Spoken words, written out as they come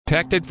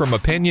protected from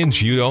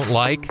opinions you don't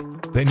like?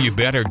 Then you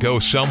better go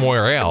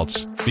somewhere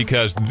else,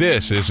 because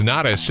this is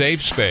not a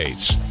safe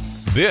space.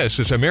 This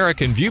is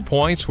American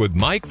Viewpoints with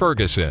Mike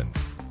Ferguson.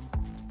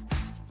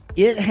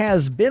 It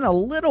has been a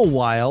little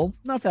while,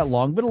 not that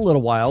long, but a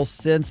little while,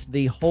 since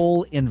the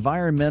whole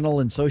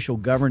environmental and social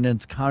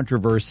governance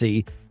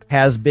controversy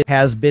has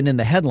been in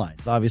the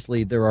headlines.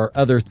 Obviously, there are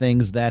other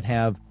things that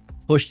have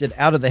pushed it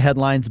out of the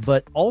headlines,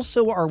 but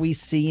also are we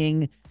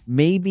seeing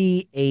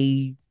maybe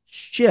a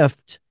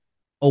shift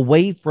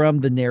away from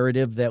the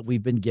narrative that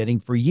we've been getting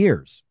for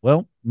years?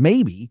 Well,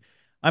 maybe.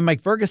 I'm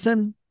Mike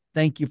Ferguson.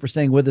 Thank you for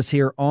staying with us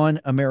here on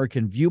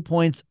American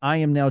Viewpoints. I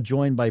am now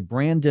joined by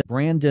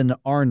Brandon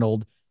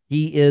Arnold.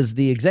 He is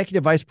the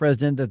Executive Vice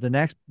President of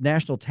the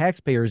National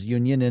Taxpayers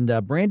Union.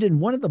 And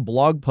Brandon, one of the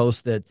blog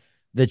posts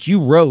that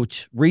you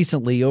wrote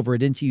recently over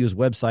at NTU's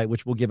website,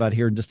 which we'll give out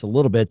here in just a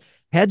little bit,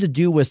 had to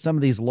do with some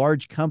of these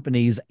large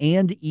companies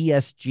and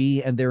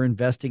ESG and their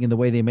investing in the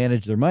way they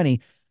manage their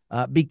money,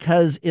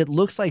 because it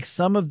looks like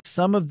some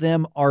of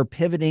them are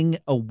pivoting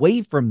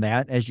away from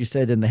that, as you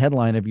said in the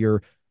headline of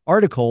your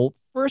article.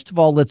 First of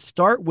all, let's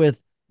start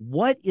with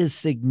what is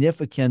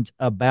significant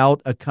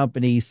about a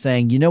company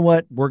saying, you know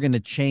what, we're going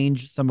to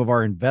change some of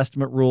our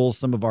investment rules,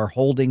 some of our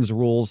holdings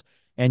rules,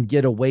 and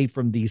get away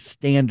from these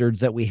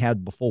standards that we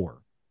had before?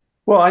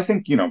 Well, I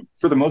think,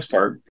 for the most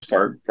part,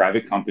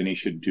 private companies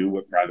should do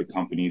what private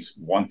companies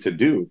want to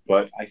do.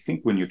 But I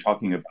think when you're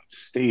talking about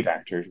state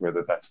actors,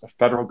 whether that's the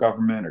federal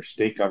government or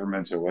state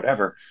governments or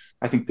whatever,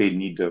 I think they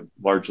need to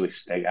largely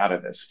stay out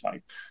of this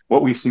fight.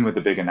 What we've seen with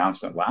the big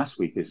announcement last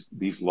week is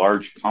these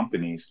large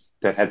companies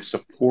that had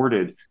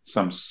supported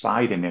some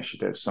side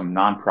initiatives, some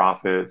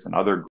nonprofits and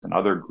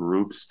other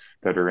groups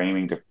that are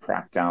aiming to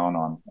crack down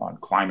on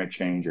climate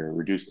change or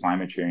reduce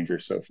climate change or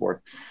so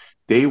forth.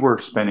 They were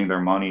spending their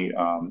money,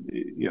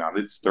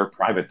 it's their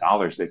private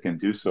dollars. They can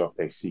do so if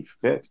they see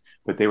fit,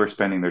 but they were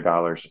spending their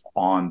dollars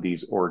on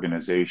these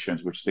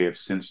organizations, which they have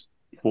since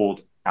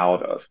pulled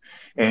out of.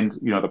 And,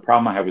 the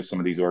problem I have with some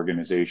of these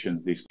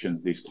organizations,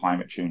 these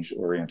climate change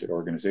oriented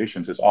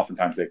organizations, is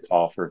oftentimes they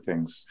call for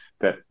things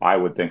that I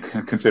would think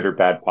consider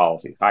bad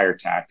policy, higher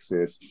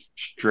taxes,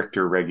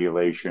 stricter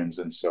regulations,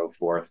 and so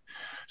forth.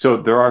 So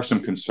there are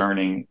some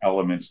concerning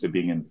elements to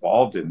being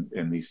involved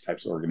in these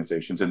types of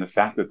organizations. And the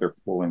fact that they're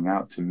pulling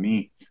out, to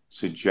me,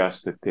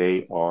 suggests that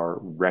they are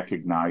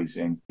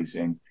recognizing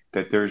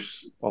that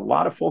there's a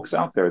lot of folks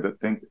out there that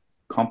think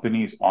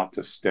companies ought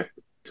to stick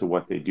to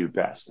what they do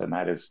best, and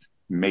that is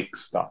make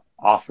stuff,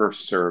 offer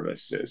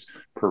services,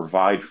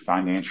 provide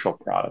financial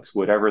products,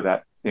 whatever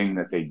that thing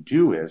that they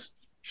do is,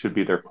 should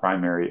be their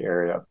primary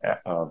area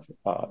of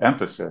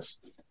emphasis,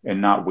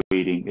 and not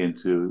wading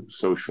into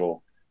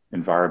social,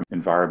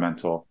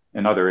 environmental,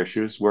 and other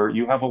issues where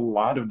you have a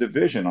lot of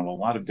division and a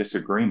lot of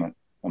disagreement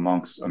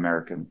amongst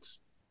Americans.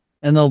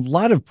 And a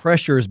lot of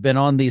pressure has been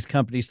on these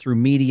companies through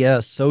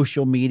media,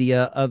 social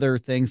media, other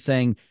things,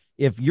 saying,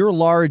 if you're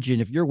large and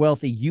if you're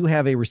wealthy, you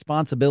have a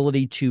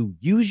responsibility to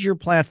use your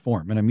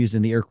platform, and I'm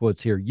using the air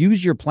quotes here,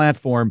 use your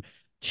platform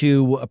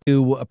to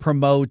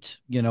promote,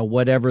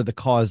 whatever the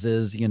cause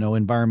is,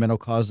 environmental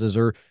causes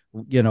or,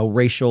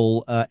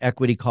 racial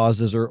equity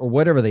causes or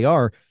whatever they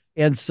are.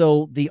 And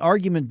so the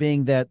argument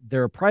being that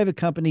they're a private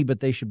company,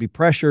 but they should be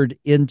pressured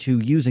into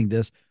using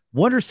this.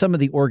 What are some of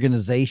the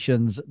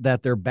organizations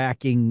that they're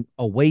backing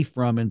away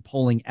from and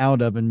pulling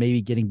out of and maybe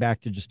getting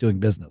back to just doing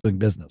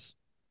business?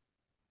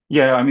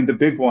 Yeah, I mean, the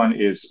big one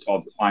is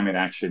called Climate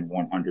Action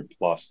 100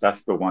 Plus.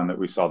 That's the one that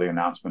we saw the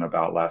announcement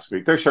about last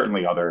week. There's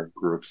certainly other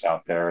groups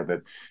out there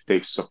that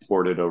they've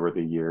supported over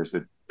the years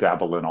that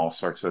dabble in all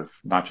sorts of,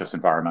 not just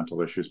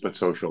environmental issues, but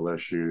social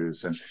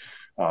issues and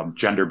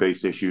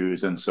gender-based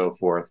issues and so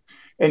forth.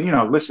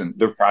 And, listen,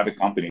 they're private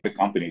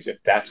companies. If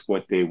that's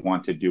what they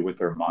want to do with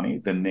their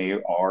money, then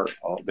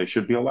they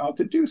should be allowed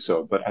to do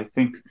so. But I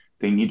think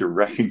they need to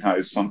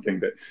recognize something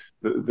that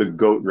the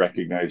GOAT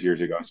recognized years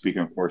ago. I'm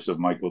speaking, of course, of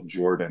Michael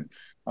Jordan.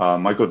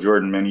 Michael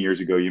Jordan, many years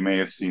ago, you may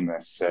have seen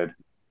this, said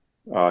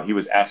he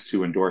was asked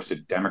to endorse a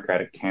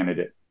Democratic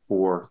candidate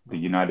for the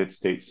United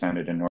States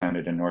Senate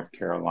in North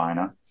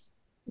Carolina.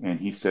 And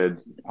he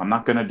said, I'm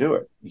not going to do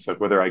it. He said,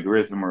 whether I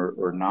agree with him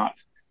or not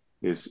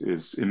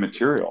is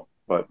immaterial.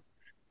 But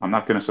I'm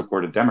not going to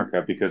support a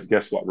Democrat because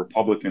guess what?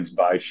 Republicans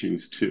buy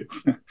shoes too.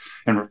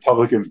 And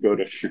Republicans go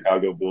to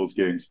Chicago Bulls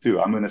games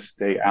too. I'm going to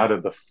stay out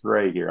of the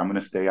fray here. I'm going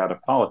to stay out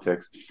of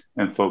politics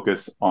and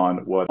focus on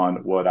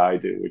what I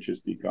do, which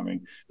is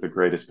becoming the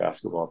greatest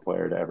basketball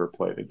player to ever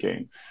play the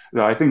game.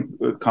 So I think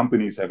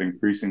companies have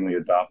increasingly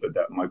adopted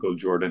that Michael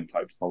Jordan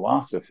type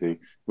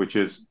philosophy, which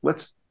is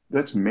let's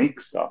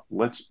make stuff.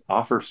 Let's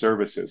offer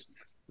services.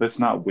 Let's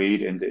not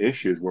wade into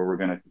issues where we're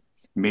going to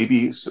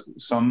maybe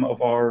some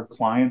of our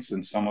clients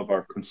and some of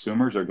our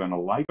consumers are going to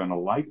like,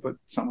 but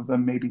some of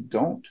them maybe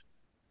don't.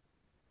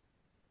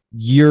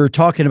 You're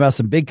talking about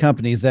some big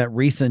companies, that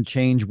recent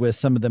change with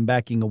some of them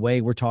backing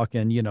away. We're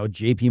talking,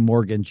 JP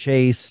Morgan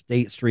Chase,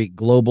 State Street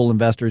Global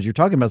Investors. You're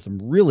talking about some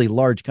really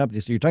large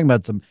companies. So you're talking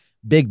about some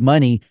big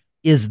money.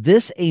 Is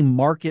this a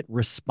market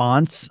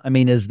response? I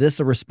mean, is this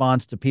a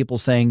response to people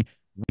saying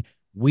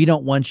we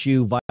don't want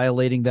you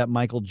violating that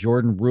Michael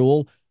Jordan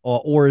rule,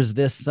 or is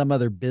this some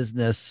other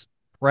business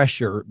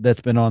pressure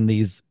that's been on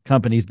these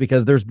companies?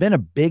 Because there's been a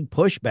big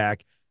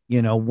pushback,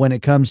 when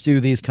it comes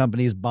to these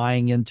companies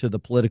buying into the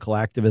political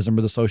activism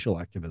or the social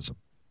activism.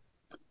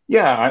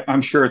 Yeah,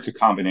 I'm sure it's a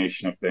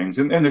combination of things,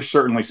 and there's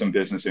certainly some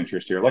business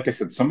interest here. Like I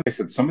said, some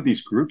of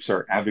these groups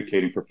are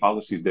advocating for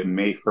policies that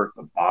may hurt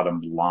the bottom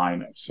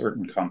line of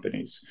certain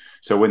companies.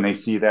 So when they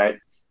see that,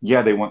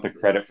 yeah, they want the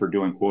credit for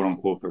doing quote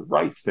unquote the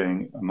right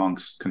thing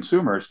amongst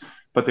consumers,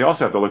 but they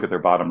also have to look at their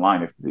bottom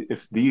line.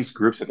 If these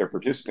groups that they're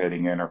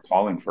participating in are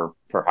calling for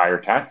higher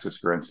taxes,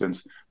 for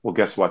instance, well,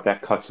 guess what?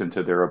 That cuts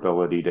into their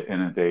ability to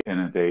innovate,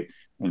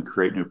 and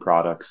create new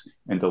products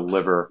and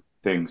deliver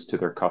things to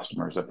their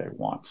customers that they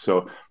want.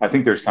 So I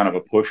think there's kind of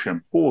a push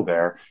and pull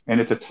there, and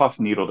it's a tough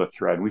needle to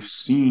thread. We've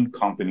seen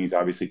companies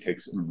obviously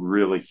take some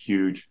really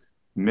huge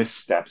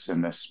missteps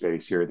in this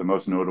space here. The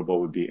most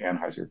notable would be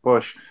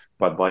Anheuser-Busch.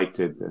 Bud Light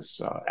did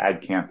this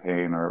ad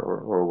campaign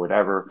or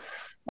whatever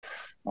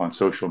on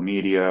social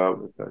media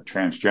with a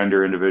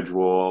transgender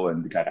individual,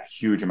 and got a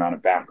huge amount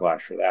of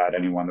backlash for that.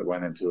 Anyone that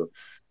went into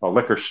a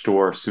liquor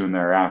store soon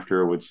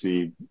thereafter would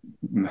see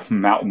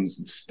mountains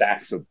and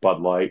stacks of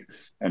Bud Light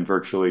and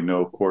virtually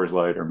no Coors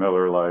Light or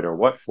Miller Light or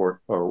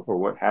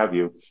what have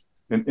you.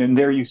 And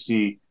there you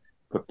see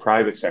the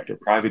private sector,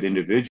 private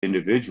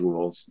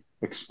individuals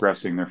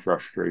expressing their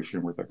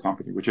frustration with a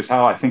company, which is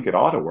how I think it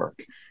ought to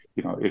work.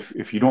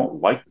 If you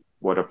don't like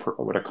what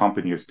a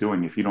company is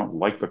doing, if you don't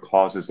like the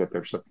causes that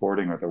they're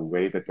supporting or the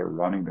way that they're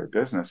running their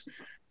business,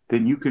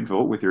 then you could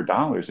vote with your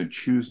dollars and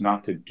choose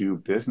not to do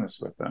business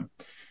with them.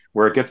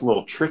 Where it gets a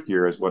little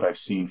trickier is what I've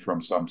seen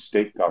from some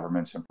state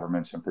governments in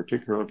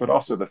particular, but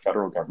also the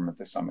federal government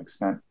to some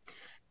extent,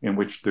 in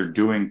which they're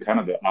doing kind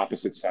of the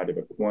opposite side of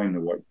the coin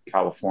to what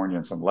California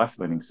and some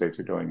left-leaning states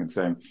are doing, and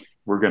saying,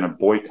 we're going to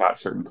boycott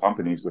certain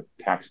companies with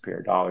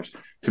taxpayer dollars.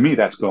 To me,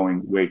 that's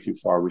going way too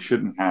far. We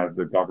shouldn't have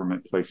the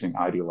government placing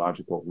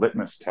ideological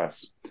litmus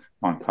tests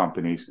on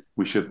companies.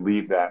 We should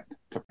leave that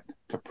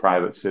to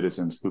private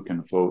citizens who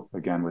can vote,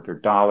 again, with their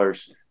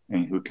dollars,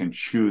 and who can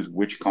choose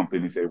which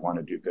companies they want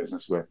to do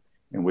business with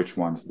and which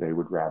ones they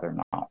would rather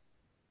not.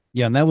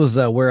 Yeah, and that was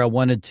where I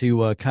wanted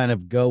to kind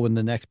of go in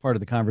the next part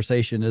of the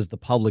conversation, is the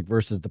public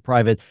versus the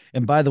private.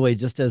 And by the way,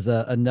 just as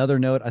another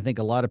note, I think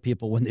a lot of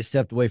people, when they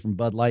stepped away from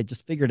Bud Light,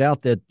 just figured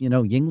out that,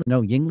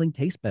 Yuengling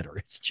tastes better.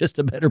 It's just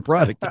a better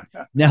product.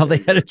 Now they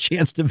had a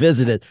chance to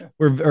visit it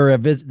or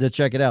visit to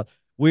check it out.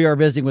 We are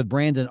visiting with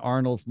Brandon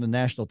Arnold from the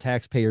National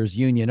Taxpayers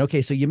Union.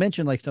 Okay, so you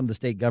mentioned like some of the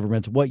state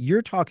governments. What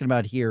you're talking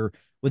about here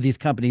with these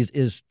companies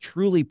is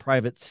truly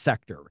private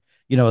sector.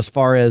 As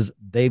far as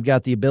they've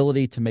got the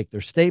ability to make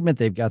their statement,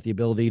 they've got the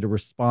ability to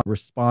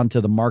respond to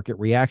the market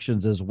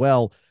reactions as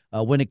well.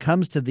 When it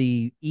comes to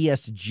the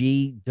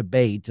ESG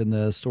debate and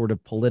the sort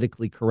of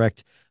politically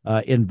correct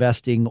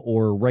investing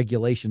or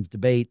regulations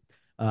debate,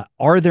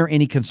 are there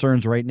any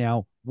concerns right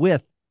now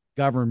with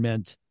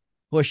government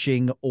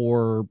pushing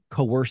or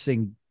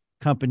coercing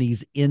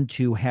companies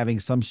into having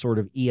some sort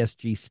of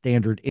ESG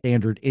standard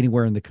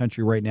anywhere in the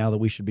country right now that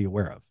we should be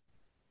aware of?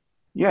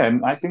 Yeah,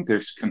 and I think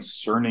there's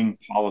concerning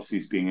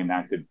policies being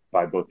enacted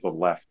by both the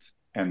left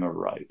and the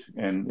right,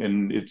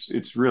 and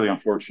it's really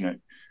unfortunate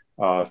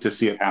to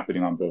see it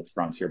happening on both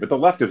fronts here. But the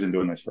left has been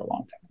doing this for a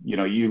long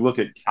time. You look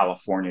at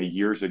California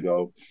years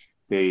ago;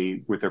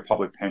 with their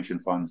public pension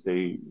funds,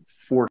 they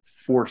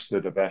forced the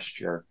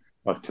divestiture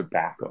of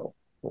tobacco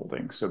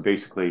holdings. So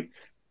basically,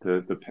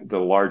 the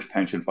large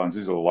pension funds,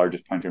 these are the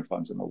largest pension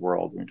funds in the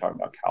world. When you're talking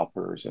about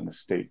CalPERS and the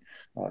state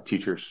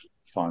teachers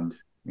fund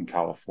in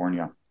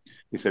California.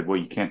 They said, well,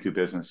 you can't do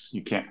business.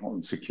 You can't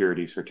own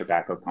securities for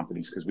tobacco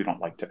companies because we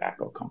don't like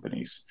tobacco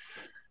companies.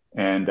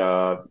 And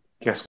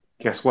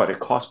guess what?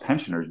 It costs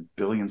pensioners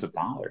billions of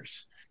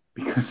dollars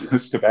because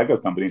those tobacco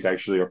companies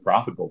actually are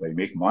profitable. They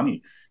make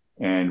money.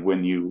 And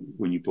when you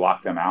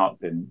block them out,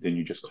 then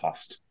you just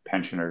cost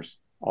pensioners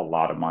a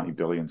lot of money,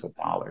 billions of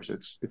dollars.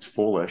 It's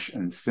foolish.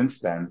 And since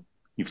then,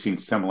 you've seen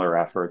similar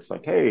efforts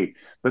like, hey,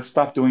 let's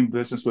stop doing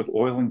business with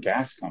oil and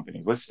gas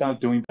companies. Let's stop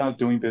doing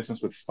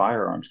business with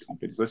firearms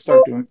companies. Let's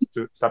stop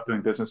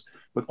doing business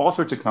with all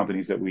sorts of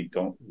companies that we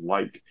don't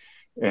like.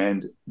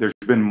 And there's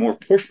been more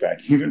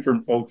pushback, even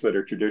from folks that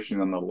are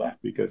traditionally on the left,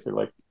 because they're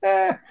like,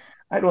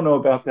 I don't know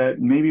about that.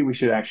 Maybe we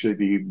should actually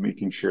be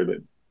making sure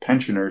that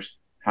pensioners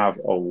have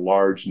a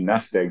large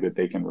nest egg that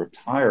they can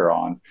retire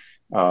on,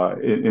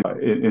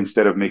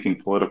 instead of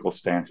making political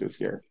stances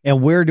here. And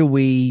where do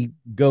we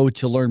go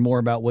to learn more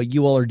about what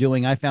you all are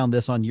doing? I found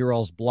this on your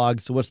all's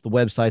blog. So what's the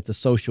website, the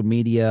social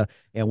media,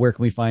 and where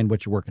can we find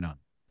what you're working on?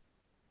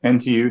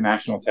 NTU,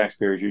 National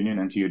Taxpayers Union,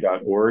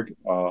 NTU.org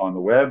on the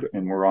web.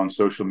 And we're on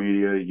social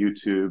media,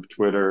 YouTube,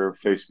 Twitter,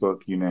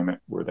 Facebook, you name it,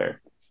 we're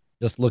there.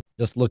 Just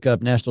look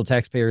up National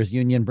Taxpayers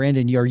Union.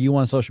 Brandon, are you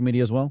on social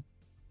media as well?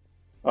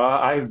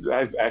 I've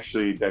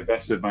actually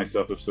divested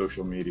myself of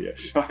social media,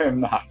 so I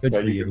am not. Good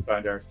for you. Can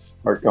find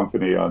our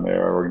company on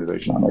there, our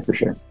organization on there for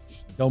sure.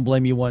 Don't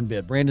blame you one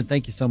bit. Brandon,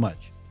 thank you so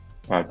much.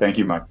 Thank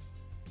you, Mike.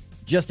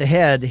 Just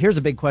ahead, here's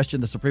a big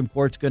question the Supreme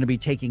Court's going to be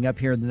taking up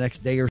here in the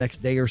next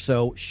day or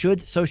so.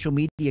 Should social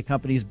media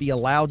companies be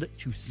allowed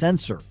to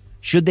censor?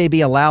 Should they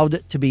be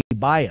allowed to be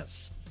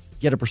biased?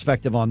 Get a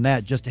perspective on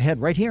that just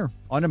ahead right here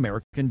on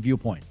American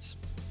Viewpoints.